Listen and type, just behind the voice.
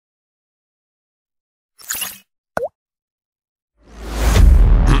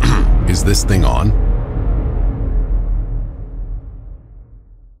Is this thing on?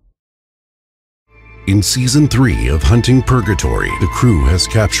 In Season 3 of Hunting Purgatory, the crew has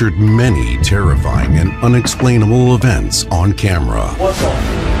captured many terrifying and unexplainable events on camera. What's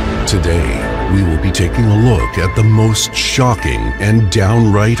on? Today, we will be taking a look at the most shocking and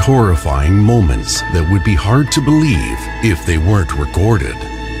downright horrifying moments that would be hard to believe if they weren't recorded.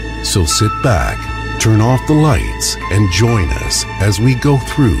 So sit back, turn off the lights, and join us as we go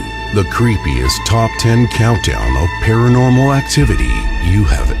through the creepiest top 10 countdown of paranormal activity you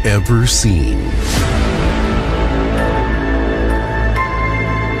have ever seen.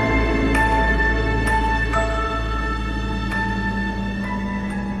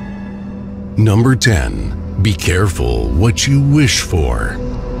 Number 10. Be careful what you wish for.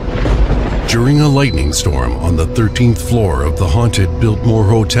 During a lightning storm on the 13th floor of the haunted Biltmore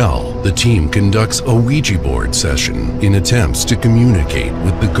Hotel, the team conducts a Ouija board session in attempts to communicate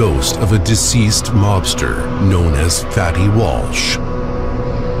with the ghost of a deceased mobster known as Fatty Walsh.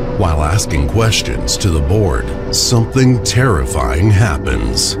 While asking questions to the board, something terrifying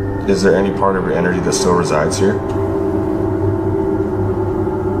happens. Is there any part of your energy that still resides here?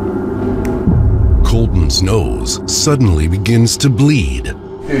 Colton's nose suddenly begins to bleed.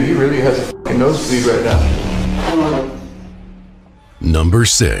 Dude, he really has a fucking nosebleed right now. Number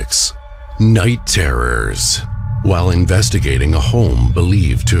 6. Night terrors. While investigating a home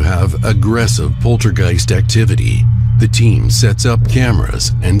believed to have aggressive poltergeist activity, the team sets up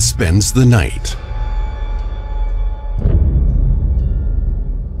cameras and spends the night.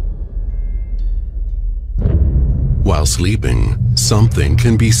 While sleeping, something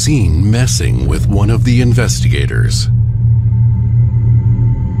can be seen messing with one of the investigators.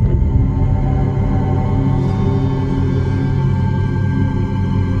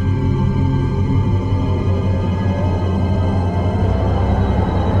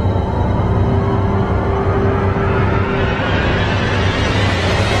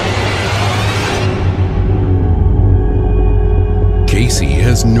 Casey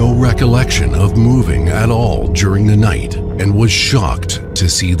has no recollection of moving at all during the night and was shocked to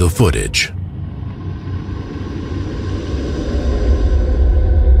see the footage.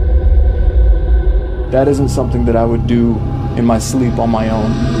 That isn't something that I would do in my sleep on my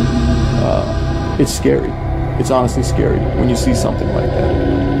own. It's scary. It's honestly scary when you see something like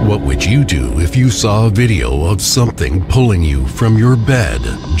that. What would you do if you saw a video of something pulling you from your bed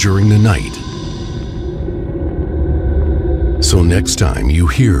during the night? So next time you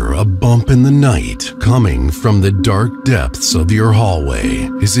hear a bump in the night coming from the dark depths of your hallway,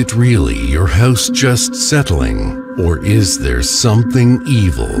 is it really your house just settling? Or is there something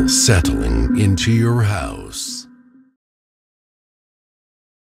evil settling into your house?